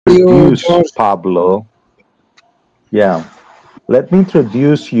You, introduce George. Pablo. Yeah, let me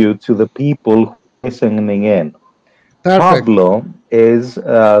introduce you to the people who are listening in. Perfect. Pablo is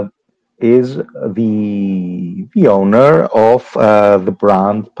the owner of the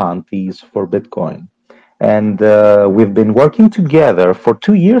brand Panties for Bitcoin, and we've been working together for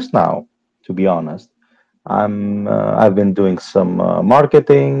 2 years now. To be honest, I've been doing some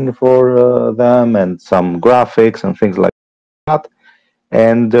marketing for them and some graphics and things like that.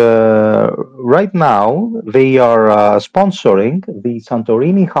 And right now, they are sponsoring the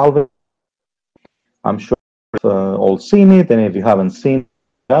Santorini Halving. I'm sure you've all seen it, and if you haven't seen it, check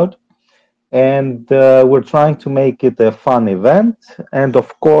it out. And we're trying to make it a fun event. And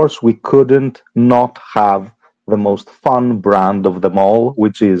of course, we couldn't not have the most fun brand of them all,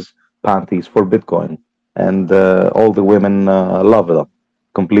 which is Panties for Bitcoin. And all the women love them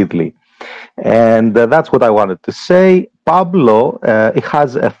completely. And that's what I wanted to say. Pablo, it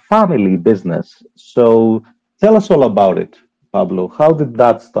has a family business. So tell us all about it, Pablo. How did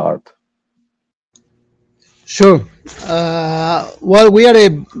that start? Sure. Well, we are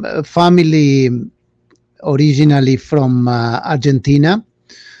a family originally from Argentina.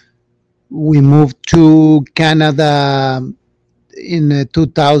 We moved to Canada in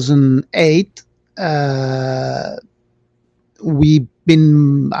 2008.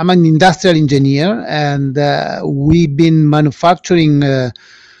 I'm an industrial engineer, and we've been manufacturing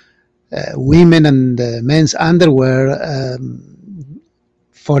women and men's underwear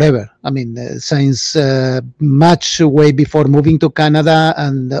forever. I mean, since much way before moving to Canada,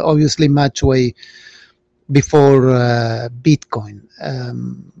 and obviously much way before Bitcoin.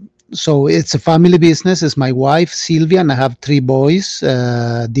 So it's a family business. It's my wife, Sylvia, and I have three boys.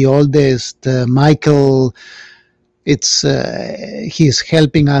 The oldest, Michael, he's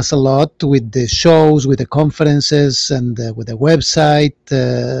helping us a lot with the shows, with the conferences, and with the website.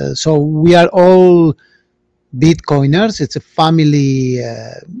 So we are all Bitcoiners. It's a family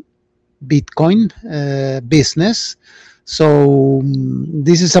Bitcoin business. So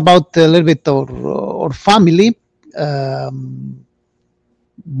this is about a little bit our family.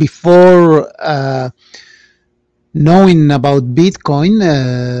 Before knowing about Bitcoin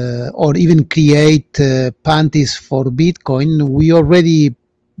or even create Panties for Bitcoin, we already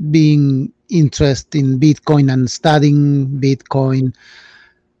being interested in Bitcoin and studying Bitcoin,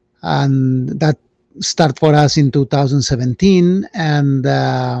 and that start for us in 2017. And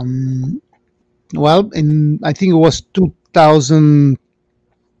well, I think it was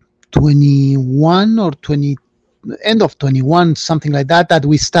 2021 or 20 end of 21, something like that, that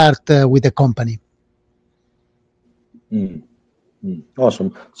we start with the company.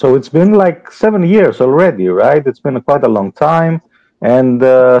 Awesome. So it's been like 7 years already, right? It's been quite a long time. And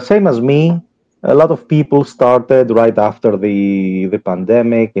same as me, a lot of people started right after the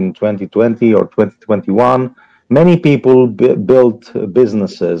pandemic in 2020 or 2021. Many people built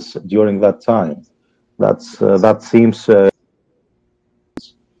businesses during that time. That seems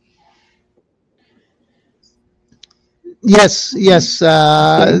Yes.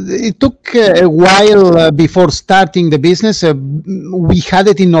 It took a while before starting the business. We had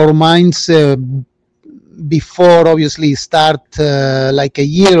it in our minds before, obviously, start like a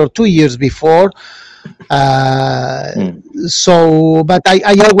year or 2 years before. So, but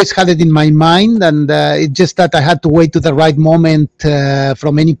I always had it in my mind, and it's just that I had to wait to the right moment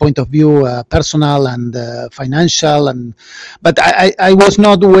from any point of view, personal and financial. But I was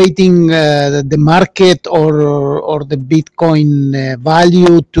not waiting the market or the Bitcoin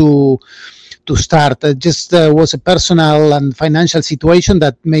value to start. It just was a personal and financial situation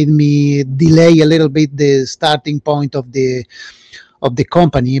that made me delay a little bit the starting point of the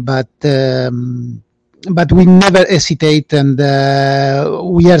company. But we never hesitate, and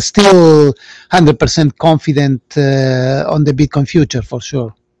we are still 100% confident on the Bitcoin future, for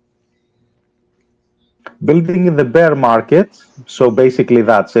sure. building in the bear market. So basically,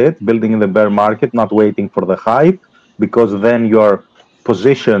 that's it. Building in the bear market, not waiting for the hype, because then you're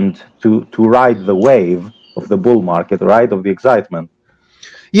positioned to ride the wave of the bull market, right? Of the excitement.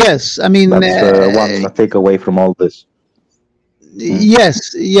 Yes, I mean, that's one takeaway from all this.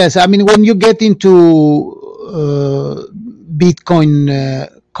 Yes. I mean, when you get into Bitcoin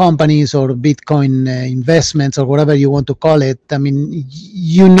companies or Bitcoin investments or whatever you want to call it, I mean,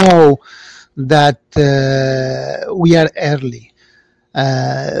 you know that we are early.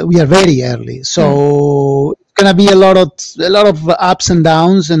 We are very early, so it's gonna be a lot of ups and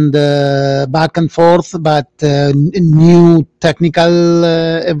downs and back and forth, but new technical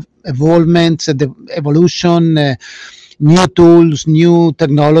evolvements, the evolution. New tools, new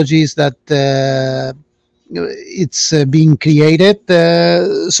technologies that it's being created.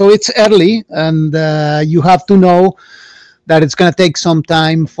 So it's early, and you have to know that it's going to take some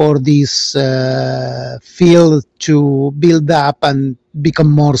time for this field to build up and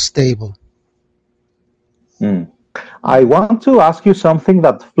become more stable. I want to ask you something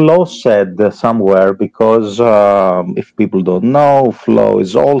that Flo said somewhere, because if people don't know, Flo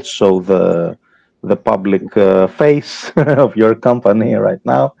is also the public face of your company right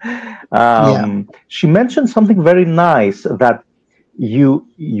now. Yeah. She mentioned something very nice, that you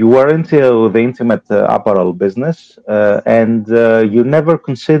were into the intimate apparel business, and you never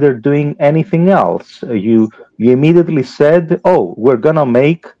considered doing anything else. You immediately said, "Oh, we're gonna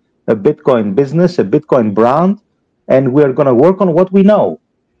make a Bitcoin business, a Bitcoin brand, and we're gonna work on what we know."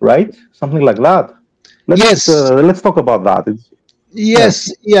 Right? Something like that. Yes. Let's talk about that.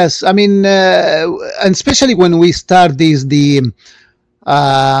 Yes. I mean, and especially when we start the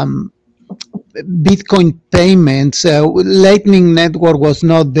um, Bitcoin payments, Lightning Network was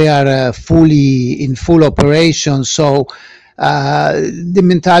not there fully in full operation. So the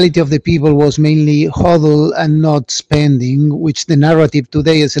mentality of the people was mainly hodl and not spending, which the narrative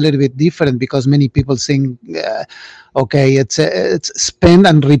today is a little bit different, because many people think, okay, it's spend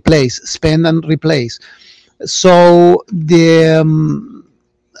and replace, spend and replace. So at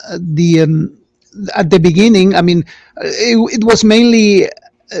the beginning, I mean, it was mainly,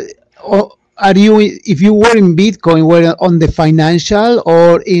 are you, if you were in Bitcoin, were on the financial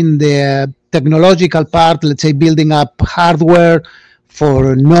or in the technological part, let's say building up hardware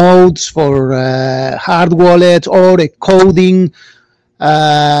for nodes, for hard wallets, or a coding.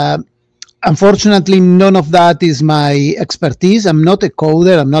 Unfortunately, none of that is my expertise. I'm not a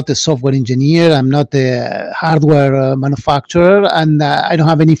coder. I'm not a software engineer. I'm not a hardware manufacturer. And I don't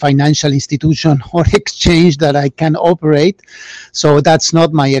have any financial institution or exchange that I can operate. So that's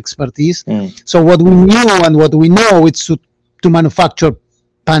not my expertise. So what we knew and what we know is to manufacture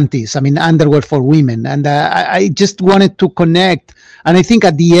panties, I mean, underwear for women. And I just wanted to connect. And I think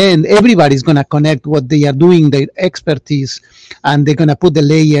at the end, everybody's going to connect what they are doing, their expertise, and they're going to put the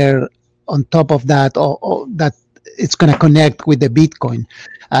layer on top of that, or that it's going to connect with the Bitcoin.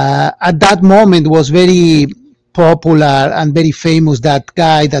 At that moment was very popular and very famous, that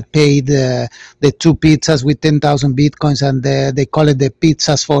guy that paid the 2 pizzas with 10,000 Bitcoins, and they call it the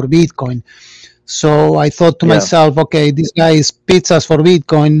pizzas for Bitcoin. So I thought to myself, okay, this guy is pizzas for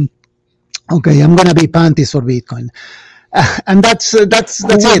Bitcoin. Okay, I'm going to be panties for Bitcoin. And that's it.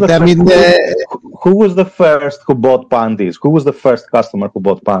 I mean, who was the first who bought panties? Who was the first customer who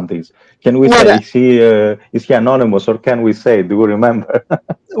bought panties? Can we say, is he anonymous, or can we say? Do you remember?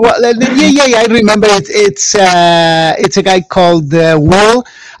 Well, I remember it. It's a guy called Will.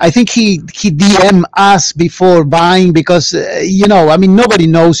 I think he DM us before buying, because I mean, nobody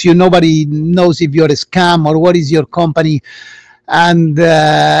knows you. Nobody knows if you're a scam or what is your company. And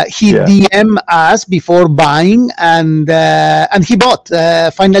he DM us before buying, and he bought.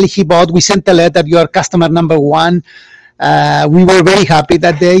 Finally, he bought. We sent a letter. You are customer number 1. We were very happy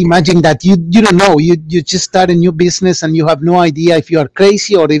that day. Imagine that you don't know. You just start a new business and you have no idea if you are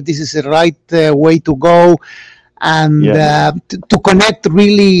crazy or if this is the right way to go. And to connect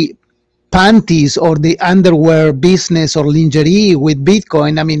really panties or the underwear business or lingerie with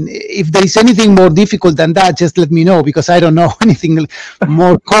Bitcoin. I mean, if there is anything more difficult than that, just let me know, because I don't know anything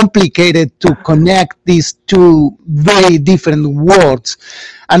more complicated to connect these two very different worlds.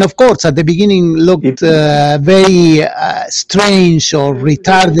 And of course, at the beginning looked very strange or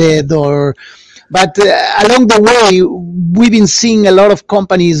retarded, but along the way, we've been seeing a lot of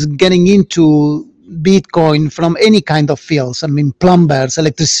companies getting into Bitcoin from any kind of fields. I mean, plumbers,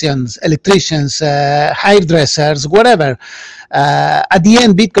 electricians, hairdressers, whatever. At the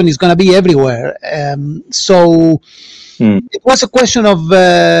end, Bitcoin is going to be everywhere. So it was a question of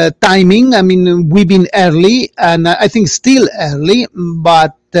timing. I mean, we've been early, and I think still early,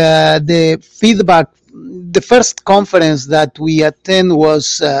 but the feedback, the first conference that we attend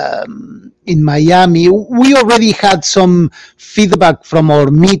was in Miami. We already had some feedback from our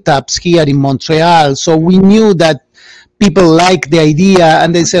meetups here in Montreal, so we knew that people like the idea,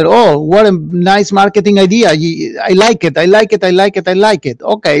 and they said, "Oh, what a nice marketing idea! I like it.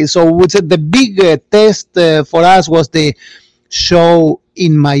 Okay, so the big test for us was the show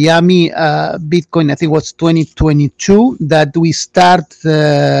in Miami, Bitcoin. I think it was 2022 that we start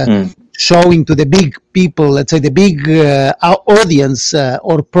showing to the big people, let's say the big audience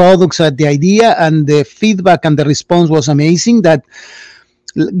or products at the idea, and the feedback and the response was amazing. That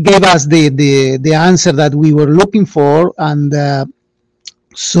gave us the answer that we were looking for, and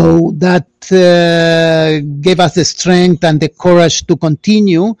so that gave us the strength and the courage to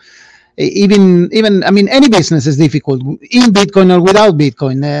continue. Even I mean, any business is difficult in Bitcoin or without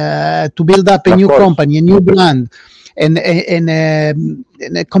Bitcoin. To build up a Of new course. company, a new brand, and in a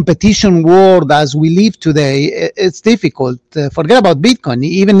competition world as we live today, it's difficult. Forget about Bitcoin.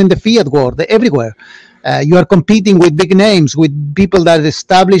 Even in the fiat world, everywhere, you are competing with big names, with people that are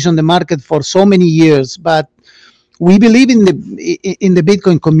established on the market for so many years. But we believe in the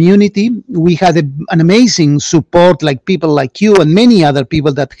Bitcoin community. We had an amazing support, like people like you and many other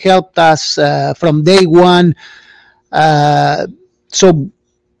people that helped us from day one. Uh, so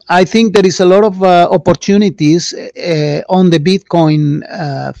I think there is a lot of opportunities on the Bitcoin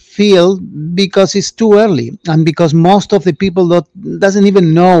field because it's too early and because most of the people doesn't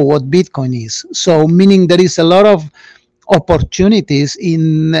even know what Bitcoin is. So meaning there is a lot of opportunities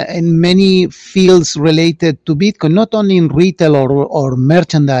in many fields related to Bitcoin, not only in retail or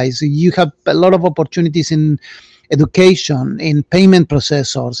merchandise. You have a lot of opportunities in education, in payment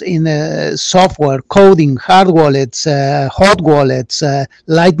processors, in software, coding, hard wallets, hot wallets,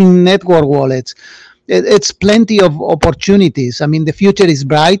 Lightning Network wallets. It's plenty of opportunities. I mean, the future is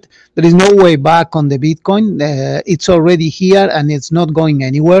bright. There is no way back on the Bitcoin. It's already here and it's not going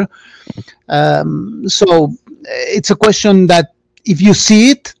anywhere. So it's a question that if you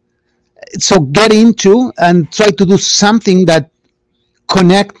see it, so get into and try to do something that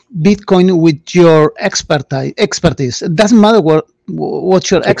connect Bitcoin with your expertise. It doesn't matter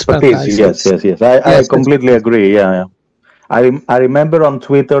what's your Expertise. expertise. Yes, It's yes, yes. I yes, completely expertise. agree. Yeah, yeah. I remember on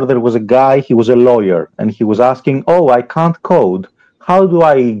Twitter there was a guy, he was a lawyer, and he was asking, "Oh, I can't code. How do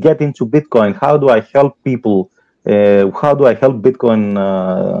I get into Bitcoin? How do I help people? How do I help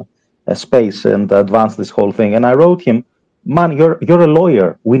Bitcoin space and advance this whole thing?" And I wrote him, "Man, you're a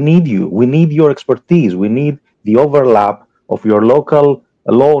lawyer. We need you. We need your expertise. We need the overlap of your local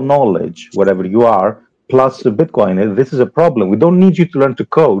law knowledge, wherever you are, plus Bitcoin. This is a problem. We don't need you to learn to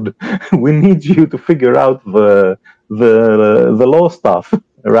code. We need you to figure out the law stuff,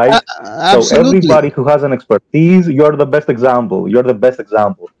 right? So Absolutely. everybody who has an expertise, you're the best example. You're the best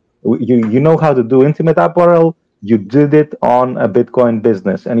example. You know how to do intimate apparel. You did it on a Bitcoin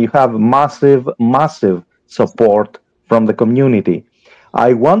business, and you have massive support from the community.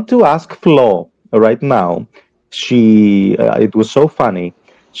 I want to ask Flo right now. It was so funny.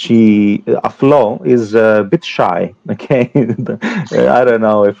 Flo is a bit shy. Okay, I don't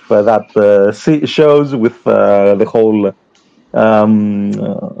know if that shows um,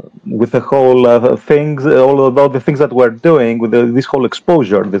 with the whole things, all the things that we're doing, with this whole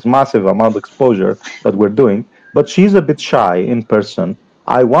exposure, this massive amount of exposure that we're doing. But she's a bit shy in person.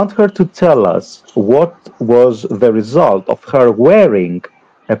 I want her to tell us what was the result of her wearing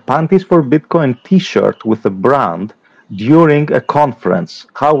a Panties for Bitcoin T-shirt with a brand during a conference.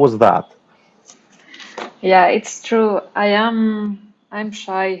 How was that? Yeah, it's true. I'm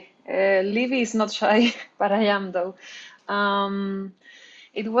shy. Livy is not shy, but I am though. Um,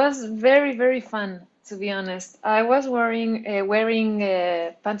 it was very, very fun, to be honest. I was wearing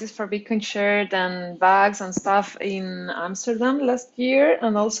Panties for Bitcoin shirt and bags and stuff in Amsterdam last year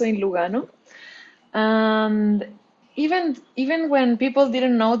and also in Lugano. And even when people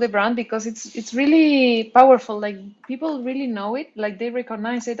didn't know the brand, because it's really powerful, like people really know it, like they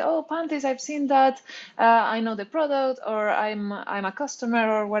recognize it. Oh, Panties, I've seen that. I know the product, or I'm a customer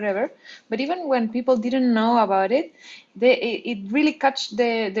or whatever. But even when people didn't know about it, it really catch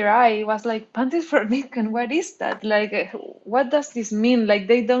their eye. It was like, Panties for Bitcoin, what is that? Like, what does this mean? Like,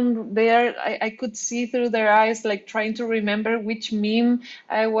 I could see through their eyes, like trying to remember which meme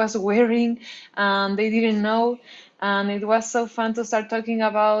I was wearing, and they didn't know. And it was so fun to start talking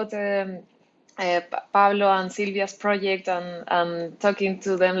about Pablo and Silvia's project, and talking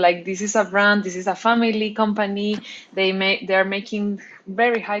to them like, this is a brand, this is a family company. They're making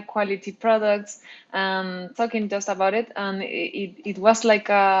very high quality products, and talking just about it. And it was like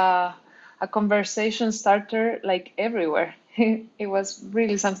a conversation starter, like everywhere. It was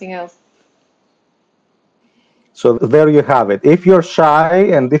really something else. So there you have it. If you're shy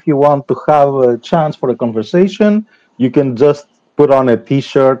and if you want to have a chance for a conversation, you can just put on a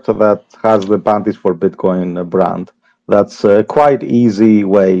T-shirt that has the Panties for Bitcoin brand. That's a quite easy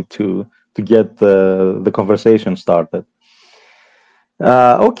way to get the conversation started.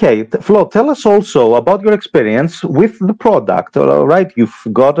 Okay, Flo, tell us also about your experience with the product. All right,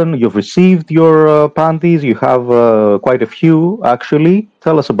 you've received your panties. You have quite a few actually.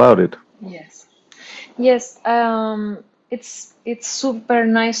 Tell us about it. Yes. Yes, it's super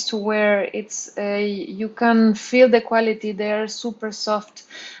nice to wear. You can feel the quality. They're super soft.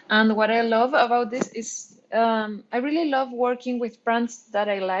 And what I love about this is, I really love working with brands that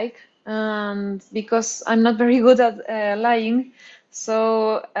I like. And because I'm not very good at lying,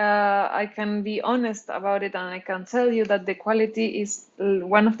 So I can be honest about it, and I can tell you that the quality is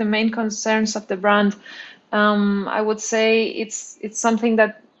one of the main concerns of the brand. I would say it's something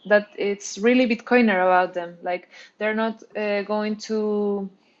that it's really Bitcoiner about them. Like they're not going to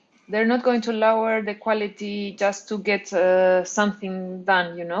lower the quality just to get something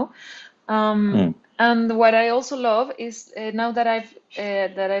done, you know. And what I also love is now that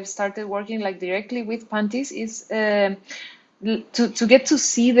I've started working like directly with Panties is to get to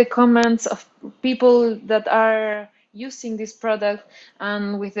see the comments of people that are using this product,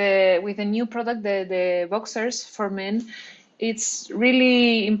 and with a new product, the boxers for men, it's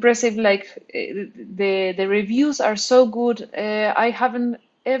really impressive. Like the reviews are so good. I haven't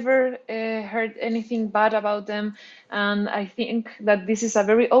ever heard anything bad about them, and I think that this is a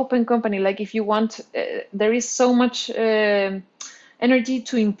very open company. Like if you want, there is so much energy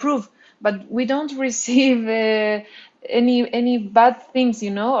to improve, but we don't receive any bad things, you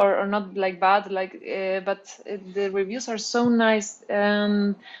know, or not like bad, like but the reviews are so nice,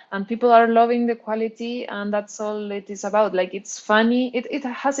 and people are loving the quality, and that's all it is about. Like it's funny, it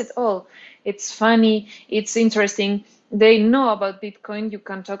has it all. It's funny, it's interesting. They know about Bitcoin. You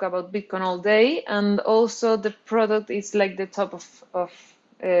can talk about Bitcoin all day, and also the product is like the top of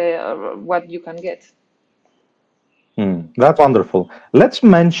what you can get. That's wonderful. Let's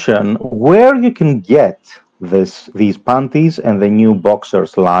mention where you can get these panties and the new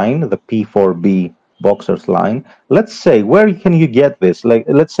boxers line, the P4B boxers line. Let's say, where can you get this? Like,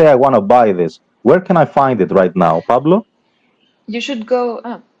 let's say I want to buy this. Where can I find it right now, Pablo? You should go.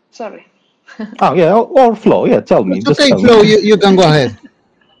 Oh, sorry. Oh yeah, or Flo. Yeah, tell me. It's Just okay, tell Flo. me. You can go ahead.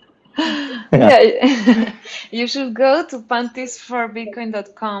 Yeah, you should go to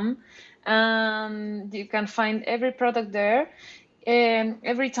pantiesforbitcoin.com, and you can find every product there.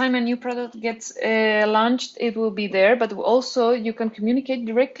 Every time a new product gets launched, it will be there. But also, you can communicate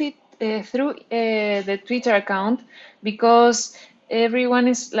directly through the Twitter account, because everyone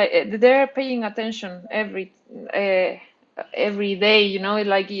is like they're paying attention every day, you know.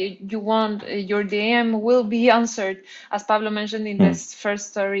 Like you want your DM will be answered, as Pablo mentioned in this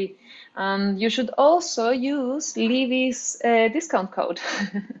first story. And you should also use Levy's discount code.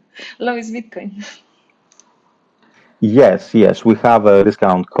 Love is Bitcoin. Yes, yes, we have a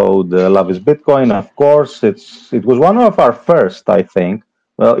discount code, Love is Bitcoin. Of course, it was one of our first, I think.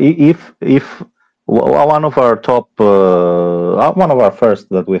 Well, one of our top, one of our first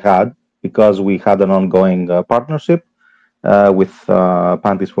that we had, because we had an ongoing partnership with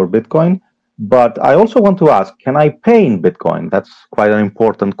Panties for Bitcoin. But I also want to ask, can I pay in Bitcoin? That's quite an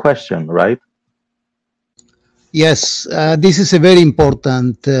important question, right? Yes, this is a very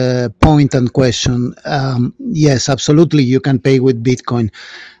important point and question. Yes, absolutely, you can pay with Bitcoin.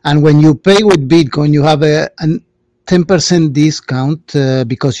 And when you pay with Bitcoin, you have a 10% discount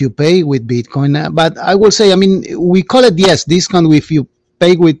because you pay with Bitcoin. But I will say, I mean, we call it, yes, discount if you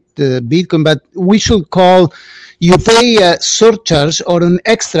pay with Bitcoin, but we should call you pay a surcharge or an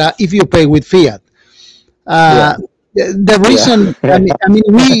extra if you pay with fiat. Yeah. The reason, I mean,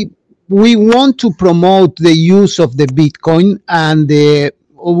 we want to promote the use of the Bitcoin and the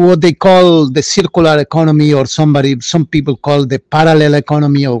what they call the circular economy, or some people call the parallel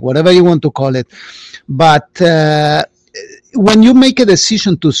economy, or whatever you want to call it. But when you make a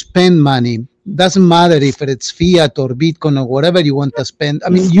decision to spend money, doesn't matter if it's fiat or Bitcoin or whatever you want to spend. I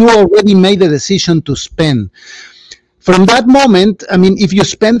mean, you already made a decision to spend. From that moment, I mean, if you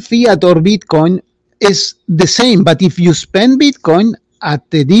spend fiat or Bitcoin, is the same. But if you spend Bitcoin at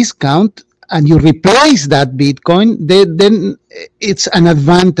the discount and you replace that Bitcoin, then it's an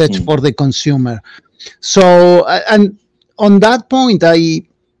advantage for the consumer. So, and on that point, I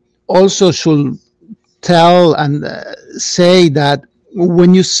also should tell and say that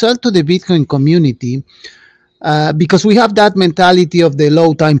when you sell to the Bitcoin community, because we have that mentality of the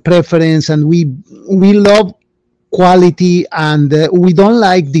low time preference, and we love quality, and we don't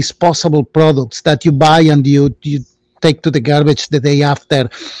like disposable products that you buy and you take to the garbage the day after,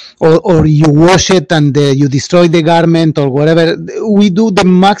 or you wash it and you destroy the garment or whatever. We do the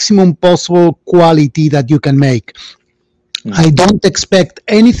maximum possible quality that you can make. I don't expect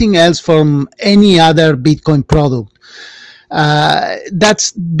anything else from any other Bitcoin product.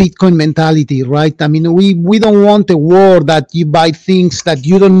 That's Bitcoin mentality, right? I mean, we don't want a war that you buy things that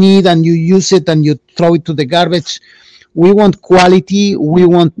you don't need and you use it and you throw it to the garbage. We want quality. We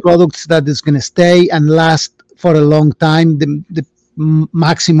want products that is going to stay and last for a long time, the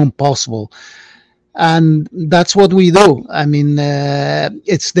maximum possible. And that's what we do. I mean,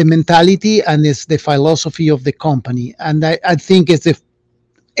 it's the mentality and it's the philosophy of the company. And I think it's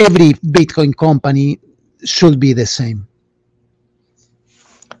every Bitcoin company should be the same.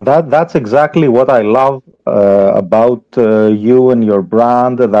 That's exactly what I love about you and your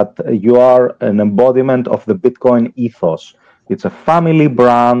brand, that you are an embodiment of the Bitcoin ethos. It's a family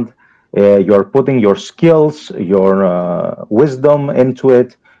brand. You're putting your skills, your wisdom into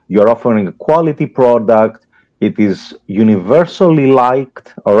it. You're offering a quality product. It is universally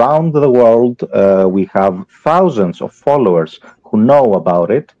liked around the world. We have thousands of followers who know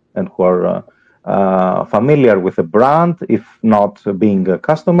about it and who are familiar with the brand, if not being a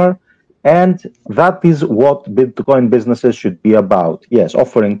customer. And that is what Bitcoin businesses should be about. Yes,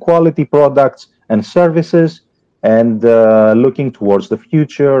 offering quality products and services, and looking towards the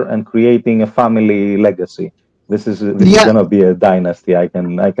future and creating a family legacy. This is Yeah. going to be a dynasty. I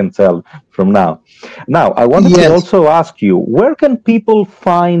can tell from now. Now, I wanted to Yes. also ask you, where can people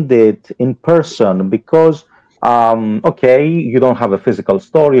find it in person? Because okay, you don't have a physical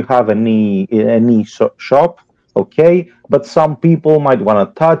store, you have any shop, okay, but some people might want to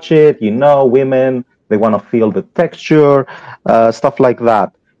touch it, women, they want to feel the texture, stuff like that.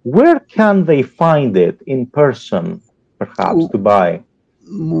 Where can they find it in person, perhaps, to buy?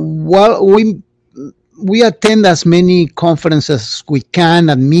 Well, we attend as many conferences as we can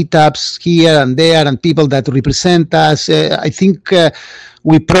and meetups here and there and people that represent us. I think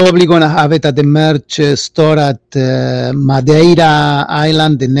we're probably going to have it at the merch store at Madeira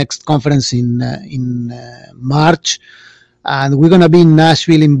Island, the next conference in March. And we're going to be in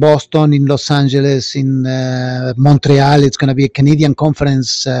Nashville, in Boston, in Los Angeles, in Montreal. It's going to be a Canadian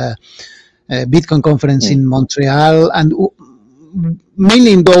conference, Bitcoin conference in Montreal. And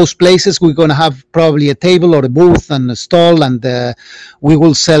mainly in those places, we're going to have probably a table or a booth and a stall, and we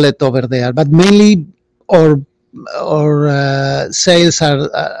will sell it over there. But mainly our sales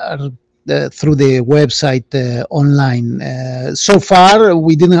are through the website online. So far,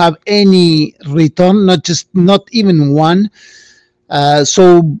 we didn't have any return, not even one.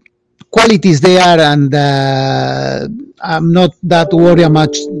 So quality is there, and I'm not that worried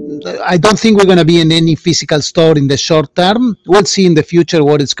much. I don't think we're going to be in any physical store in the short term. We'll see in the future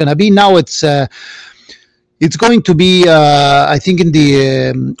what it's going to be. Now it's going to be, I think, in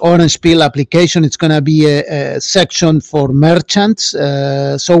the Orange Pill application, it's going to be a section for merchants.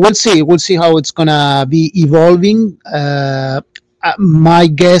 So we'll see. We'll see how it's going to be evolving. My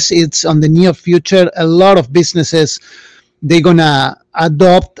guess it's on the near future. A lot of businesses, they're going to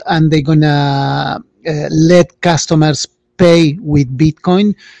adopt and they're going to let customers pay with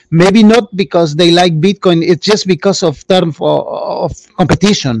Bitcoin. Maybe not because they like Bitcoin. It's just because of term of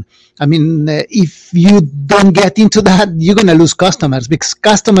competition. I mean, if you don't get into that, you're going to lose customers, because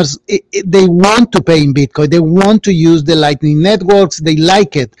customers, they want to pay in Bitcoin. They want to use the Lightning networks. They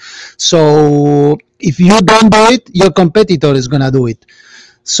like it. So if you don't do it, your competitor is going to do it.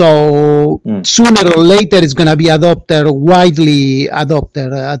 So sooner or later, it's going to be widely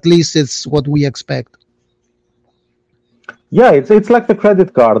adopted. At least it's what we expect. Yeah, it's like the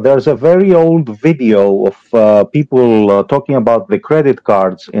credit card. There's a very old video of people talking about the credit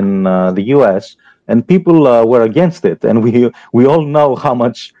cards in the US, and people were against it. And we all know how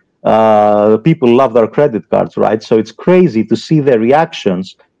much people love their credit cards, right? So it's crazy to see the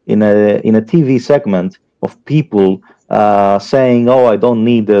reactions in a TV segment of people saying, "Oh, I don't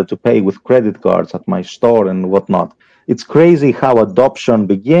need to pay with credit cards at my store and whatnot." It's crazy how adoption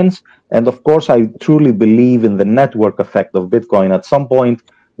begins. And of course, I truly believe in the network effect of Bitcoin. At some point,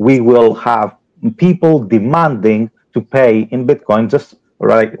 we will have people demanding to pay in Bitcoin. Just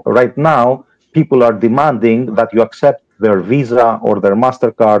right now, people are demanding that you accept their Visa or their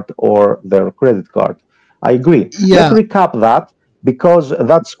MasterCard or their credit card. I agree. Yeah. Let's recap that, because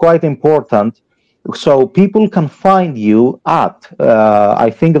that's quite important. So people can find you at, I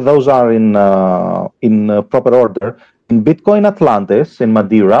think those are in proper order, in Bitcoin Atlantis in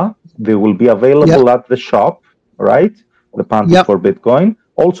Madeira. They will be available at the shop, right? The Panties for Bitcoin.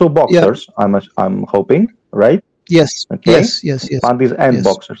 Also boxers, I'm hoping, right? Yes. Okay. Yes. Panties and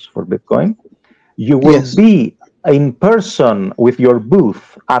boxers for Bitcoin. You will be in person with your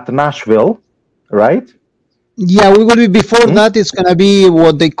booth at Nashville, right? Yeah, we will be before that. It's going to be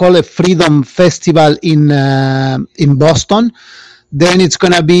what they call a Freedom Festival in Boston. Then it's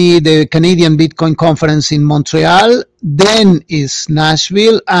going to be the Canadian Bitcoin Conference in Montreal. Then is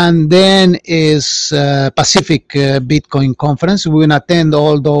Nashville, and then is Pacific Bitcoin Conference. We're going to attend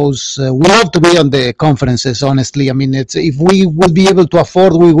all those. We love to be on the conferences, honestly. I mean, if we will be able to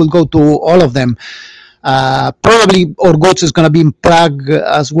afford, we will go to all of them. Probably our goals is going to be in Prague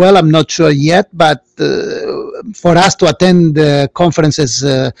as well. I'm not sure yet, but for us to attend the conferences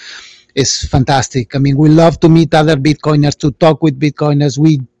is fantastic. I mean, we love to meet other Bitcoiners, to talk with Bitcoiners.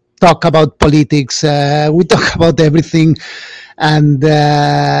 We talk about politics. We talk about everything. And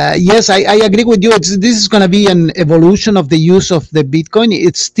yes, I agree with you. This is going to be an evolution of the use of the Bitcoin.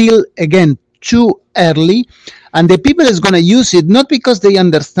 It's still, again, too early, and the people is going to use it not because they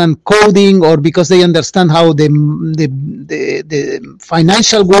understand coding or because they understand how the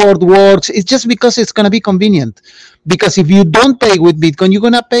financial world works. It's just because it's going to be convenient. Because if you don't pay with Bitcoin, you're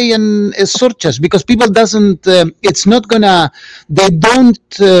going to pay a surcharge, because people doesn't. It's not going to. They don't.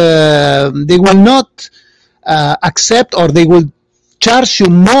 They will not accept, or they will charge you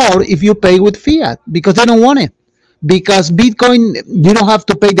more if you pay with fiat, because they don't want it. Because Bitcoin, you don't have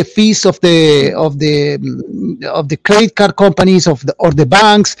to pay the fees of the credit card companies or the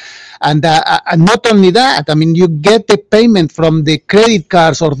banks, and not only that. I mean, you get the payment from the credit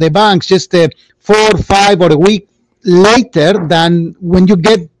cards or the banks just 4 or 5 or a week later than when you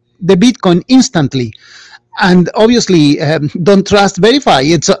get the Bitcoin instantly. And obviously, don't trust verify.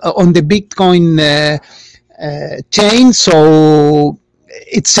 It's on the Bitcoin chain, so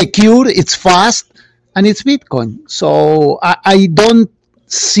it's secure, it's fast, and it's Bitcoin. So I don't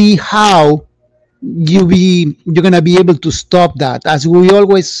see how you're gonna be able to stop that. As we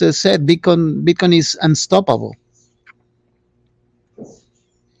always said, Bitcoin is unstoppable.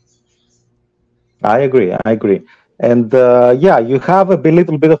 I agree. And yeah, you have a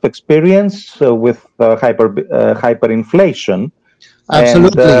little bit of experience with hyperinflation.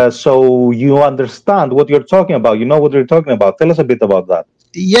 Absolutely. And so you understand what you're talking about. You know what you're talking about. Tell us a bit about that.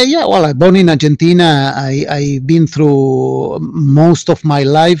 Yeah. Well, I born in Argentina. I've been through most of my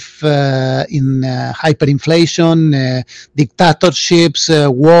life in hyperinflation, dictatorships,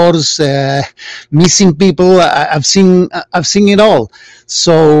 wars, missing people. I've seen it all.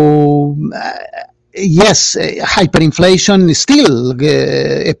 So yes, hyperinflation is still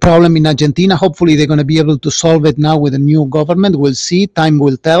a problem in Argentina. Hopefully, they're going to be able to solve it now with a new government. We'll see. Time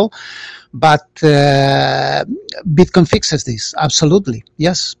will tell. But Bitcoin fixes this. Absolutely.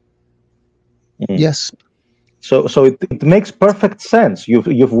 Yes. Yes. So it makes perfect sense.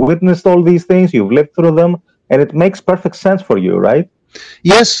 You've witnessed all these things. You've lived through them, and it makes perfect sense for you, right?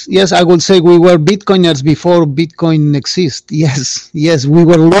 Yes. I would say we were Bitcoiners before Bitcoin exists. Yes. We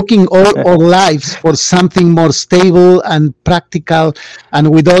were looking all our lives for something more stable and practical,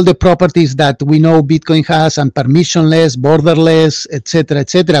 and with all the properties that we know Bitcoin has, and permissionless, borderless,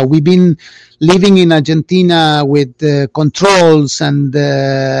 etc. We've been living in Argentina with controls and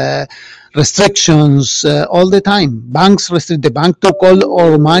restrictions all the time. Banks restrict. The bank took all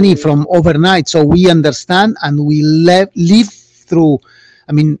our money from overnight, so we understand, and we live through.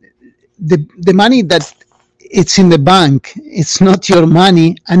 I mean, the money that it's in the bank, it's not your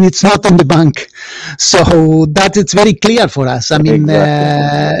money, and it's not in the bank. So that it's very clear for us. I mean,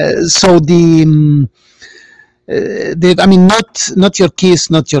 exactly. So I mean, not your keys,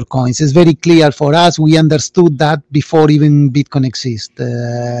 not your coins. It's very clear for us. We understood that before even Bitcoin exists.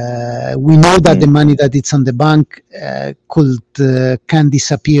 We know that the money that it's on the bank can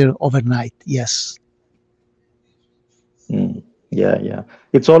disappear overnight. Yes. Yeah.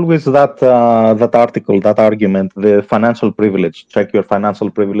 It's always that article, that argument, the financial privilege. Check your financial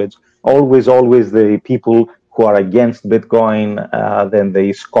privilege. Always the people who are against Bitcoin, then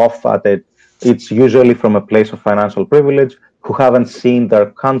they scoff at it. It's usually from a place of financial privilege, who haven't seen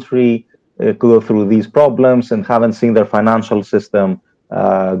their country go through these problems and haven't seen their financial system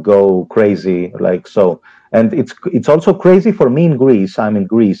go crazy like so. And it's also crazy for me in Greece. I'm in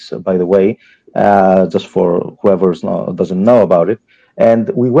Greece, by the way, just for whoever doesn't know about it. And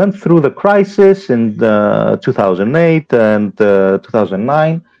we went through the crisis in 2008 and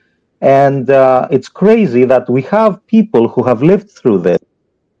 2009. And it's crazy that we have people who have lived through this,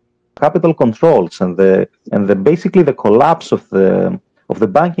 capital controls and the basically the collapse of the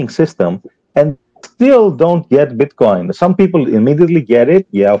banking system, and still don't get Bitcoin. Some people immediately get it,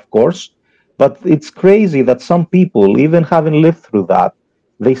 yeah, of course, but it's crazy that some people, even having lived through that,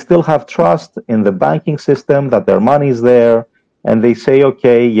 they still have trust in the banking system, that their money is there, and they say,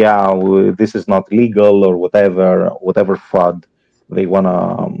 okay, yeah, this is not legal or whatever fraud they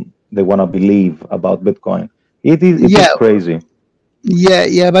wanna believe about Bitcoin. It is crazy.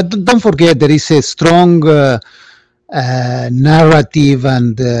 Yeah, but don't forget there is a strong narrative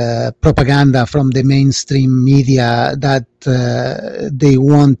and propaganda from the mainstream media that they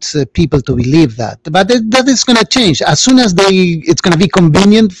want people to believe that. But that is going to change. As soon as it's going to be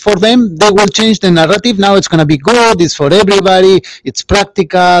convenient for them, they will change the narrative. Now it's going to be good, it's for everybody, it's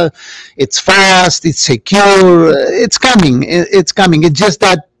practical, it's fast, it's secure. It's coming. It's just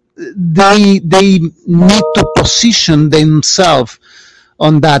that they need to position themselves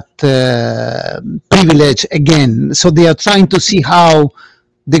on that privilege again. So they are trying to see how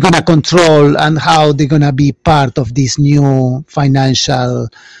they're gonna control and how they're gonna be part of this new financial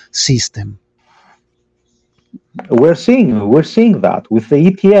system. We're seeing that with the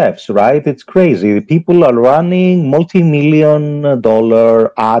ETFs, right? It's crazy. People are running multi-million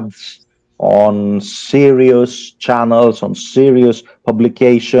dollar ads on serious channels, on serious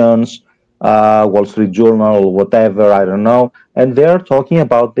publications, Wall Street Journal, whatever, I don't know. And they're talking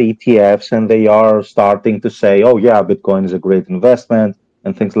about the ETFs, and they are starting to say, oh yeah, Bitcoin is a great investment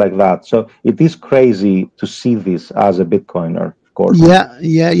and things like that. So it is crazy to see this as a Bitcoiner, of course.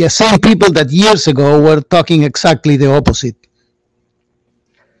 Yeah. Same people that years ago were talking exactly the opposite.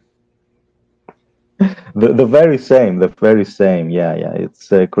 The very same, the very same. Yeah, it's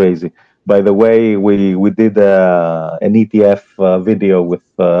crazy. By the way, we did an ETF video with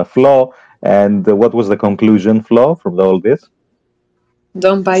Flo, and what was the conclusion, Flo, from all this?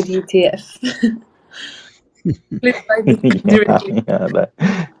 Don't buy the ETF. Please buy Bitcoin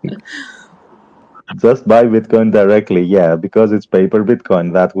directly. Just buy Bitcoin directly, yeah, because it's paper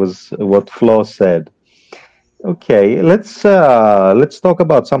Bitcoin. That was what Flo said. Okay, let's talk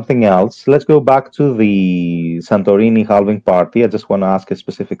about something else. Let's go back to the Santorini Halving party. I just want to ask a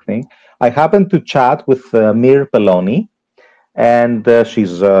specific thing. I happened to chat with Mir Peloni, and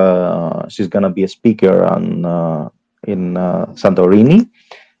she's gonna be a speaker on in Santorini,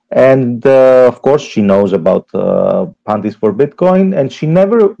 and of course she knows about Panties for Bitcoin, and she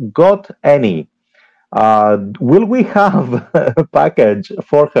never got any. Will we have a package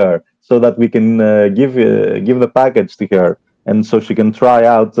for her so that we can give the package to her, and so she can try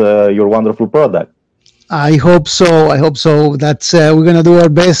out your wonderful product? I hope so. That's we're gonna do our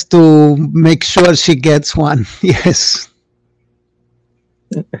best to make sure she gets one. Yes.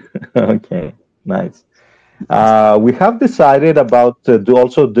 Okay, nice. We have decided about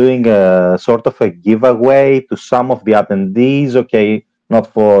also doing a sort of a giveaway to some of the attendees. Okay, not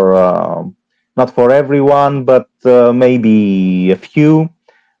for everyone, but maybe a few.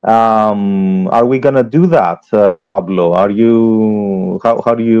 Are we gonna do that, Pablo? Are you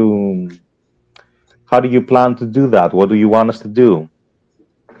how do you plan to do that? What do you want us to do?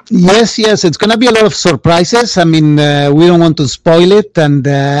 Yes, it's going to be a lot of surprises. I mean, we don't want to spoil it, and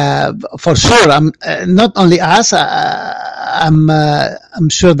for sure, I'm not only us. I'm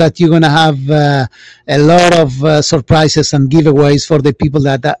sure that you're going to have a lot of surprises and giveaways for the people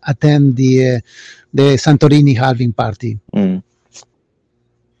that attend the Santorini Halving party.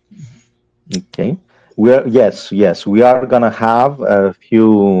 Okay. Yes, we are gonna have a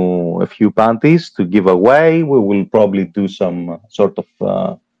few panties to give away. We will probably do some sort of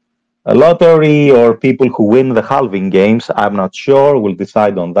a lottery, or people who win the halving games. I'm not sure. We'll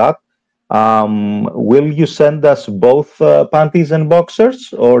decide on that. Will you send us both panties and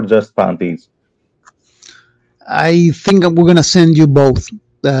boxers, or just panties? I think we're gonna send you both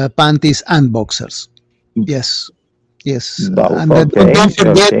panties and boxers. Yes. Both. And okay. Don't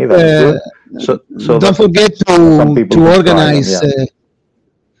forget. Okay, that's good. So don't forget to organize.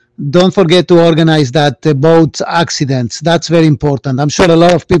 Don't forget to organize that boat accidents. That's very important. I'm sure a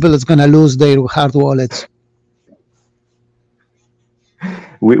lot of people is going to lose their hard wallets.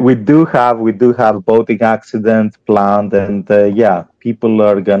 We do have boating accident planned, and people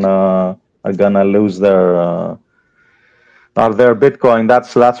are gonna lose their Bitcoin.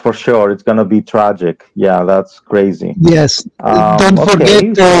 That's for sure. It's gonna be tragic. Yeah, that's crazy. Yes. Don't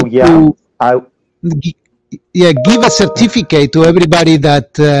forget give a certificate to everybody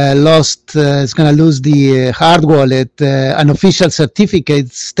that is going to lose the hard wallet, an official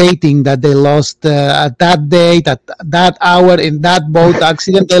certificate stating that they lost at that date, at that hour, in that boat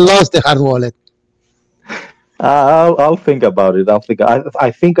accident, they lost the hard wallet. I'll think about it. I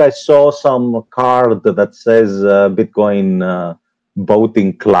think I saw some card that says Bitcoin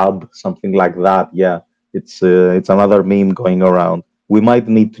boating club, something like that. Yeah, it's another meme going around. We might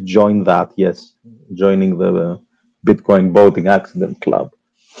need to join that. Yes, joining the Bitcoin boating accident club.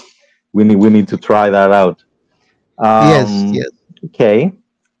 We need to try that out. Yes. Okay.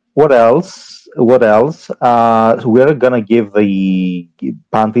 What else? We're gonna give the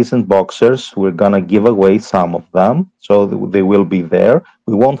panties and boxers. We're gonna give away some of them, so they will be there.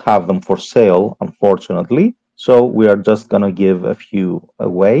 We won't have them for sale, unfortunately. So we are just gonna give a few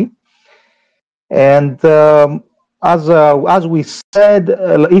away. And as we said,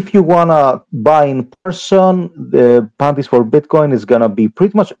 if you wanna buy in person, the Panties for Bitcoin is gonna be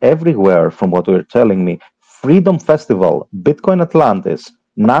pretty much everywhere, from what you're telling me. Freedom Festival, Bitcoin Atlantis,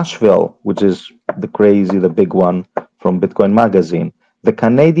 Nashville, which is the big one from Bitcoin Magazine, the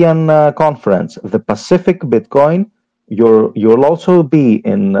Canadian conference, the Pacific Bitcoin. You'll also be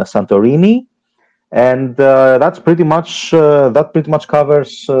in Santorini, and that pretty much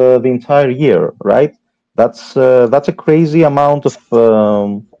covers the entire year, right? That's a crazy amount of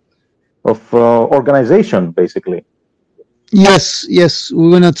organization, basically. Yes, yes,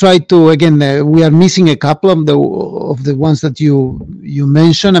 we're gonna try to again. We are missing a couple of the ones that you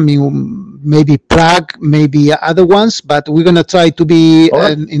mentioned. I mean, maybe Prague, maybe other ones, but we're gonna try to be All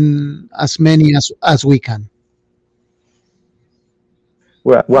right. in as many as we can.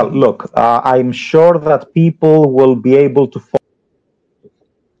 Well, look, I'm sure that people will be able to.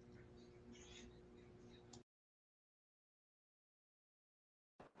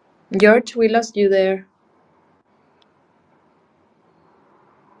 George, we lost you there.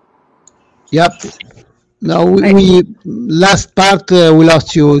 Yep. No, I, we last part we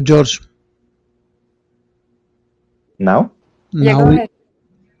lost you, George. Now? yeah, Now go we ahead.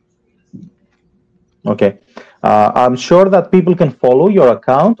 Okay. I'm sure that people can follow your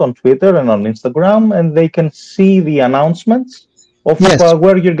account on Twitter and on Instagram, and they can see the announcements of yes,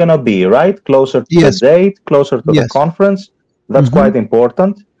 where you're going to be, right? Closer to the yes, date, closer to the yes. conference. That's Hmm. quite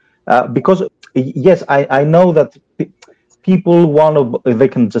important. Because, yes, I know that people want to, they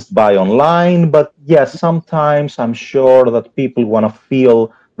can just buy online, but yes, sometimes I'm sure that people want to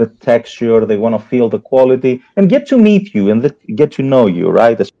feel the texture, they want to feel the quality and get to meet you and get to know you,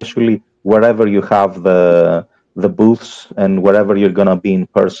 right? Especially wherever you have the booths and wherever you're gonna be in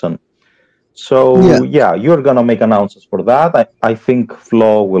person. Yeah. So yeah, you're gonna make announcements for that. I think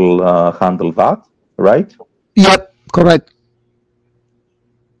Flo will handle that, right? Yep. Correct.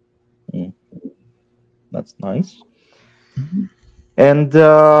 Mm, that's nice. And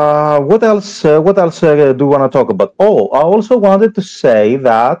what else? Do you want to talk about? Oh, I also wanted to say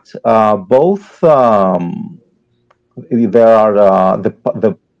that both there are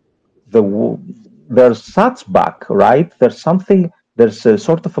the there's such back, right? There's something. There's a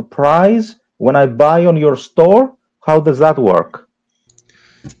sort of a prize when I buy on your store. How does that work?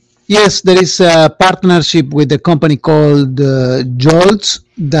 Yes, there is a partnership with a company called Jolts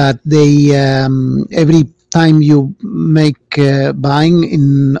that they every time you make buying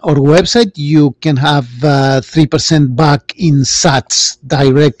in our website, you can have 3% back in Sats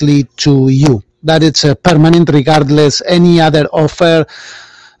directly to you. That it's permanent, regardless any other offer,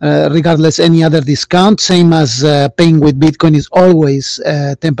 regardless any other discount. Same as paying with Bitcoin is always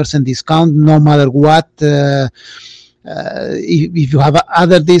 10% discount, no matter what. If you have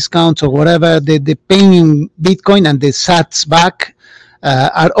other discounts or whatever, the paying Bitcoin and the Sats back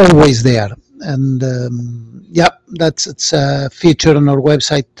are always there. And yeah, that's it's a feature on our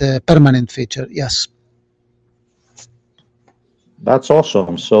website, permanent feature. Yes. That's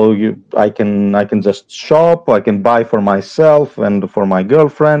awesome. So I can just shop. I can buy for myself and for my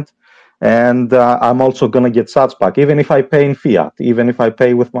girlfriend, and I'm also gonna get Sats back, even if I pay in fiat, even if I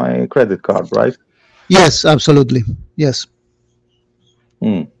pay with my credit card, right? Yes, absolutely. Yes.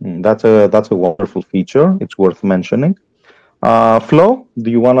 That's a wonderful feature. It's worth mentioning. Flo,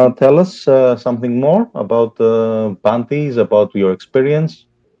 do you want to tell us something more about Panties, about your experience?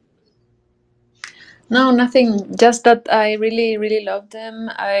 No, nothing. Just that I really, really love them.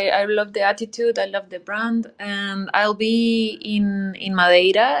 I love the attitude. I love the brand, and I'll be in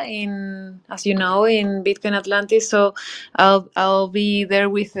Madeira, in as you know, in Bitcoin Atlantis. So I'll be there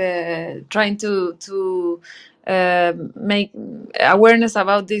with trying to make awareness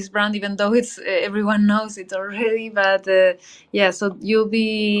about this brand, even though it's everyone knows it already. But yeah, so you'll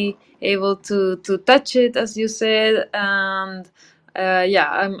be able to touch it, as you said, and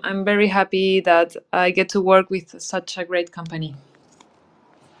yeah, I'm very happy that I get to work with such a great company.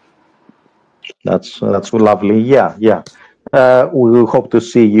 That's lovely. Yeah, yeah. We will hope to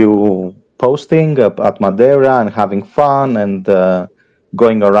see you posting at Madeira and having fun and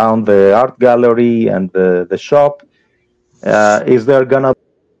going around the art gallery and the shop. Is there gonna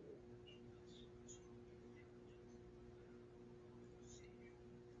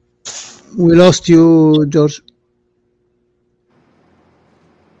We lost you, George.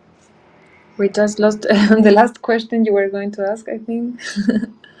 We just lost the last question you were going to ask, I think.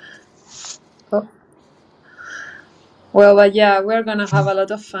 Oh. Well, but yeah, we're gonna have a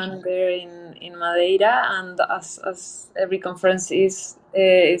lot of fun there in Madeira, and as every conference is,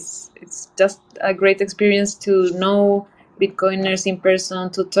 it's just a great experience to know Bitcoiners in person,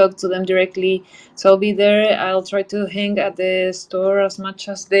 to talk to them directly. So I'll be there. I'll try to hang at the store as much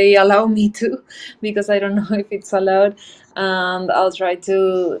as they allow me to, because I don't know if it's allowed, and I'll try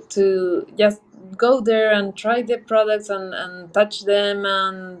to just go there and try the products and touch them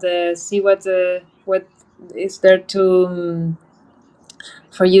and see what is there to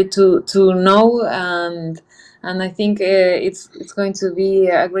for you to know, and and I think it's going to be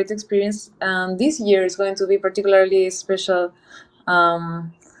a great experience. And this year is going to be particularly special.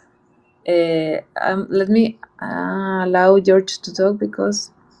 Um, Let me allow George to talk,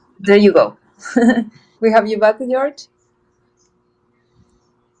 because there you go. We have you back, George.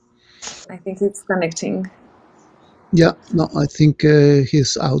 I think it's connecting. Yeah, no, I think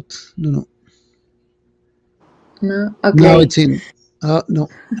he's out. No. No, Now okay. it's in. No.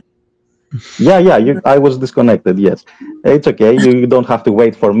 Yeah, I was disconnected. Yes, it's okay. You don't have to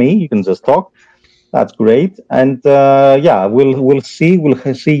wait for me. You can just talk. That's great. And yeah, we'll see.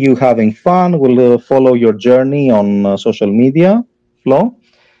 We'll see you having fun. We'll follow your journey on social media, Flo.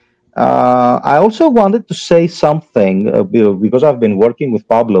 I also wanted to say something because I've been working with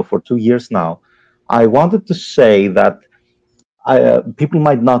Pablo for 2 years now. I wanted to say that people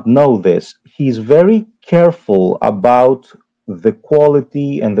might not know this. He's very careful about the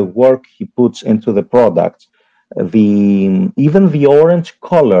quality and the work he puts into the product. Even the orange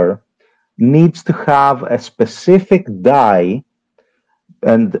color needs to have a specific dye,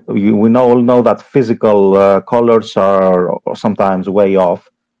 and all know that physical colors are sometimes way off.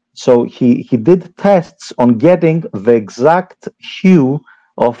 So he did tests on getting the exact hue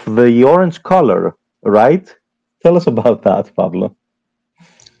of the orange color, right? Tell us about that, Pablo.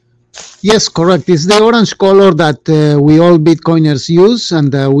 Yes, correct. It's the orange color that we all Bitcoiners use,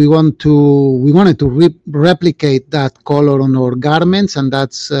 and we wanted to replicate that color on our garments, and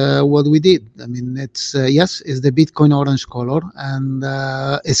that's what we did. I mean, it's the Bitcoin orange color, and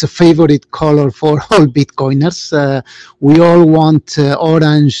it's a favorite color for all Bitcoiners. We all want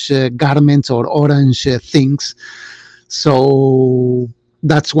orange garments or orange things, so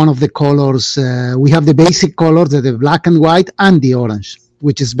that's one of the colors. We have the basic colors, the black and white, and the orange,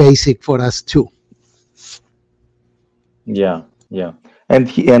 which is basic for us too. Yeah, yeah, and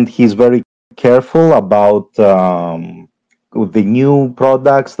he's very careful about with the new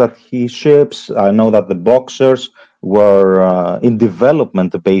products that he ships. I know that the boxers were in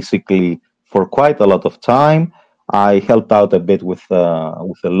development basically for quite a lot of time. I helped out a bit with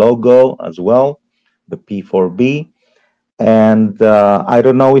the logo as well, the P4B. And I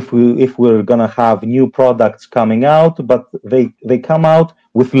don't know if we're gonna have new products coming out, but they come out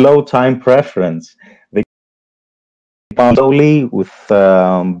with low time preference. They slowly with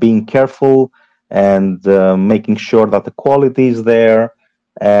being careful and making sure that the quality is there,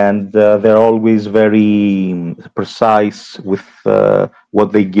 and they're always very precise with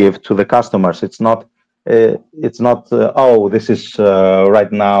what they give to the customers. It's not oh, this is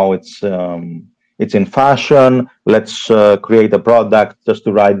right now it's in fashion, let's create a product just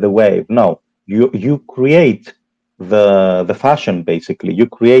to ride the wave. No, you create the fashion, basically you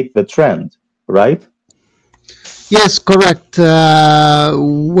create the trend, right? Yes, correct.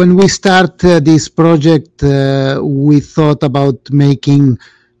 When we start this project, we thought about making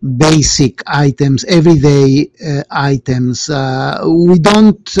basic items, everyday items. We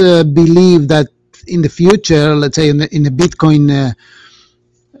don't believe that in the future, let's say in the Bitcoin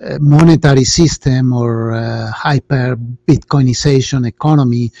monetary system or hyper Bitcoinization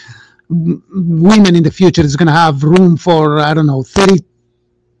economy, women in the future is going to have room for, I don't know, 30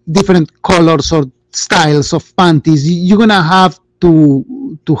 different colors or styles of panties. You're gonna have to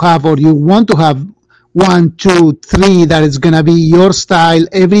have, or you want to have, one, two, three that is gonna be your style,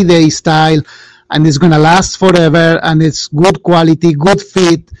 everyday style, and it's gonna last forever, and it's good quality, good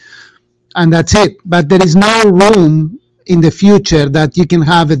fit, and that's it. But there is no room in the future that you can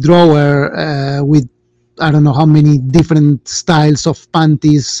have a drawer with, I don't know how many different styles of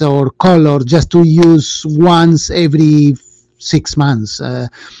panties or color just to use once every 6 months.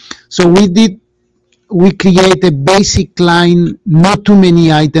 So we create a basic line, not too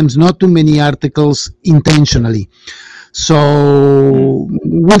many items, not too many articles intentionally. So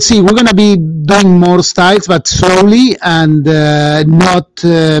we'll see. We're going to be doing more styles, but slowly, and not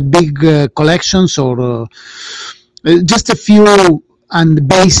big collections, or just a few and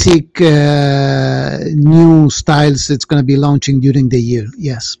basic new styles it's going to be launching during the year.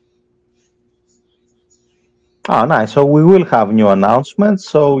 Yes. Oh, nice. So we will have new announcements.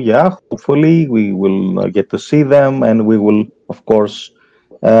 So yeah, hopefully we will get to see them, and we will, of course,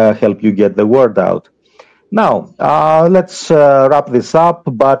 help you get the word out. Now, let's wrap this up.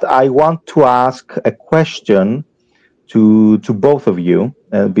 But I want to ask a question to both of you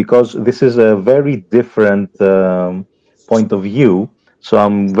because this is a very different point of view. So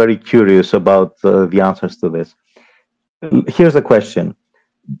I'm very curious about the answers to this. Here's the question: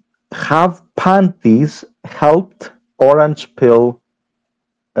 have panties helped orange pill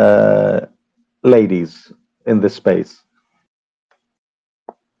uh, ladies in this space?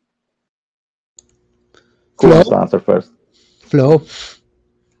 Who Flo, wants to answer first? Flo.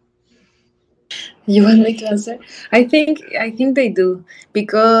 You want me to answer? I think they do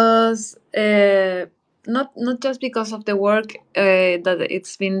because not just because of the work that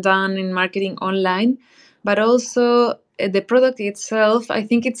it's been done in marketing online, but also the product itself. I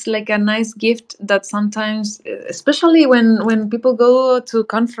think it's like a nice gift that sometimes, especially when people go to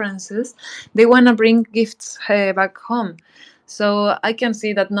conferences, they want to bring gifts back home. So I can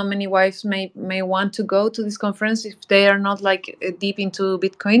see that not many wives may want to go to this conference if they are not like deep into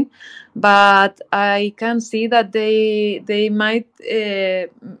Bitcoin, but I can see that they might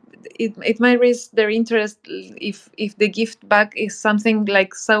it might raise their interest if the gift back is something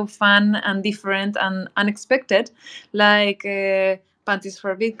like so fun and different and unexpected, like Panties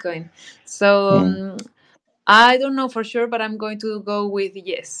for Bitcoin. So I don't know for sure, but I'm going to go with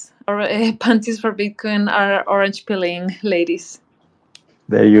yes. Or Panties for Bitcoin are orange pilling ladies.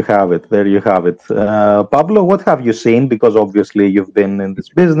 There you have it. There you have it. Pablo, what have you seen? Because obviously you've been in this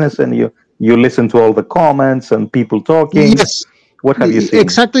business and you listen to all the comments and people talking. Yes, What have you seen?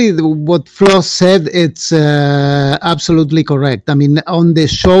 exactly what Flo said. It's absolutely correct. I mean, on the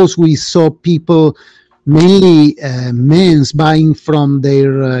shows we saw people, mainly men's, buying from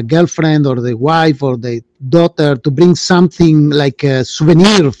their girlfriend or their wife or their daughter to bring something like a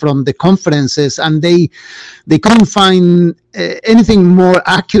souvenir from the conferences, and they couldn't find anything more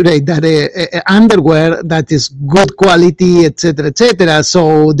accurate than underwear that is good quality, etc., etc.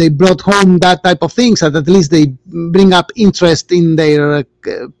 So they brought home that type of things, and at least they bring up interest in their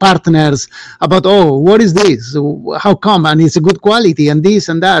partners about, oh, what is this? How come? And it's a good quality, and this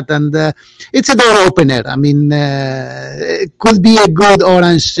and that, and it's a door opener. I mean, it could be a good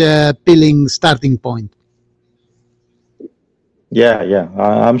orange peeling starting point. Yeah, yeah,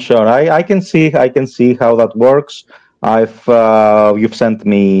 I'm sure. I can see how that works. You've sent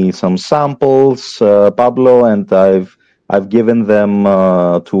me some samples, Pablo, and I've given them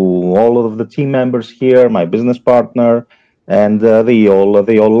to all of the team members here, my business partner, and they all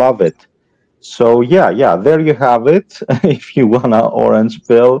love it. So yeah, there you have it. If you wanna orange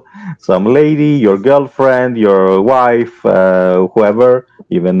pill some lady, your girlfriend, your wife, whoever,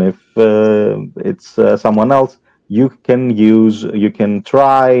 even if it's someone else, you can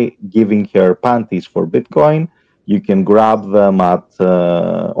try giving her panties for Bitcoin. You can grab them at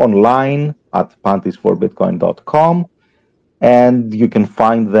online at pantiesforbitcoin.com, and you can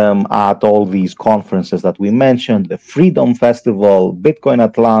find them at all these conferences that we mentioned: the Freedom Festival, Bitcoin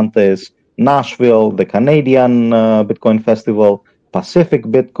Atlantis, Nashville, the Canadian Bitcoin Festival, Pacific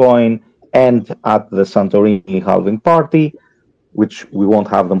Bitcoin, and at the Santorini Halving party, which we won't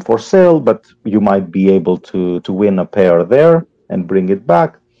have them for sale, but you might be able to win a pair there and bring it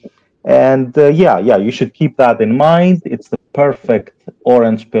back. And yeah, you should keep that in mind. It's the perfect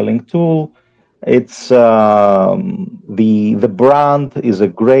orange pilling tool. It's the brand is a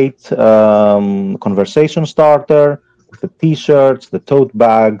great conversation starter with the t-shirts, the tote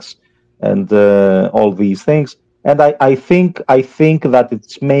bags, and all these things. And I think that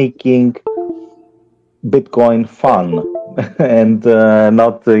it's making Bitcoin fun and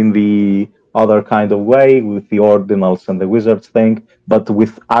not in the other kind of way with the ordinals and the wizards thing, but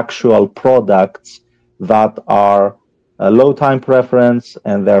with actual products that are a low time preference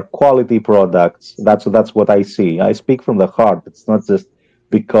and they're quality products. That's what I see. I speak from the heart. It's not just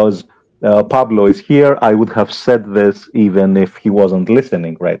because Pablo is here. I would have said this even if he wasn't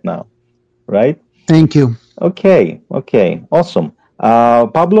listening right now, right? Thank you. Okay, awesome.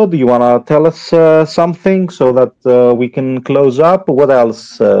 Pablo, do you want to tell us something so that we can close up? What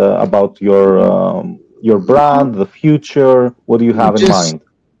else about your brand, the future? What do you have in Just mind?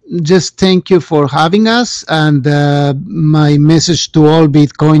 just thank you for having us, and my message to all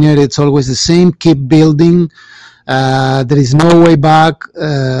Bitcoiner, it's always the same: keep building. There is no way back.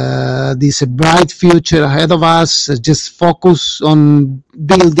 There's a bright future ahead of us. Just focus on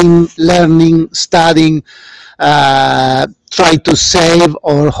building, learning, studying. Try to save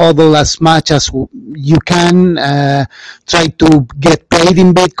or hodl as much as you can. Try to get paid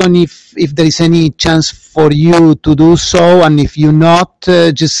in Bitcoin if there is any chance for you to do so. And if you're not,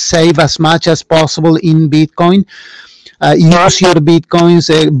 just save as much as possible in Bitcoin. Use your Bitcoins,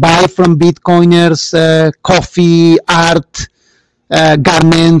 buy from Bitcoiners, coffee, art,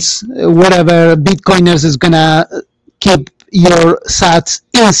 garments, whatever. Bitcoiners is gonna keep your sats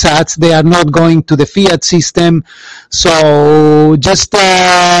in sats. They are not going to the fiat system. So just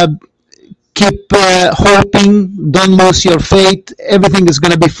keep hoping. Don't lose your faith. Everything is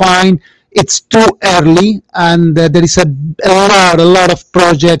gonna be fine. it's too early, and there is a lot of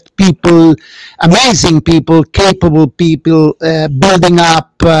project people, amazing people, capable people, building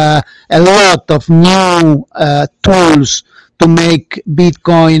up a lot of new tools to make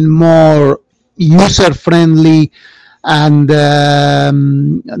Bitcoin more user friendly, and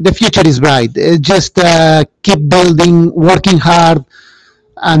the future is bright. Just keep building, working hard,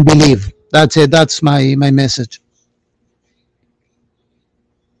 and believe. That's it. That's my message.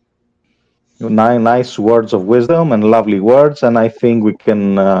 Nice words of wisdom and lovely words, and I think we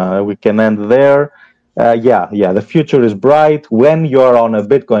can end there. Yeah. The future is bright when you're on a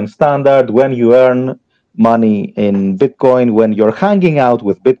Bitcoin standard, when you earn money in Bitcoin, when you're hanging out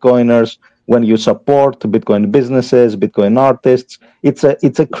with Bitcoiners, when you support Bitcoin businesses, Bitcoin artists. It's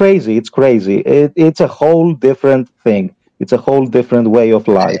crazy. It's a whole different thing. It's a whole different way of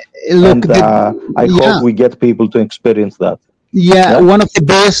life, Look, and I hope yeah, we get people to experience that. yeah. Yeah. One of the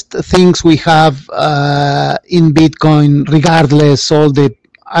best things we have in Bitcoin, regardless all the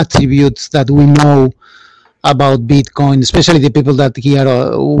attributes that we know about Bitcoin, especially the people that here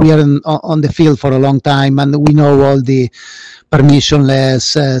we are on the field for a long time, and we know all the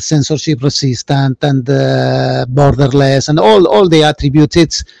permissionless, censorship resistant, and borderless, and all the attributes.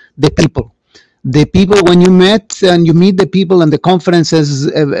 It's the people. The people, when you met and you meet the people and the conferences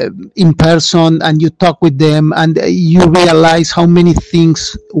in person, and you talk with them, and you realize how many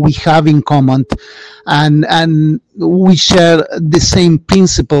things we have in common, and we share the same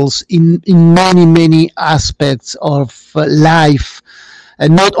principles in many aspects of life,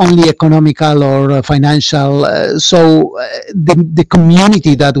 not only economical or financial. The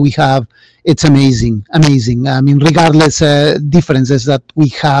community that we have, it's amazing. I mean, regardless differences that we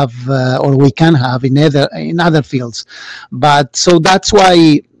have or we can have in other fields, but so that's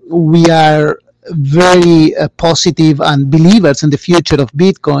why we are very positive and believers in the future of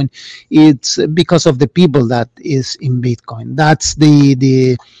Bitcoin. It's because of the people that is in Bitcoin. That's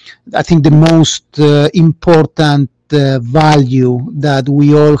the I think the most important value that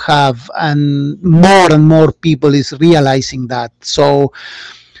we all have, and more people is realizing that. So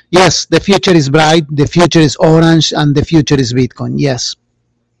yes, the future is bright, the future is orange, and the future is Bitcoin. Yes.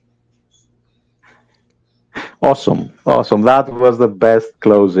 Awesome. That was the best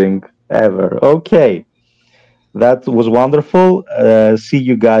closing ever. Okay, that was wonderful. See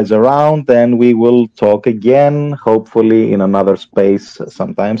you guys around, and we will talk again, hopefully in another space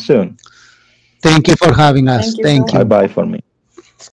sometime soon. Thank you for having us. Thank you so Thank much. Bye you. bye for me.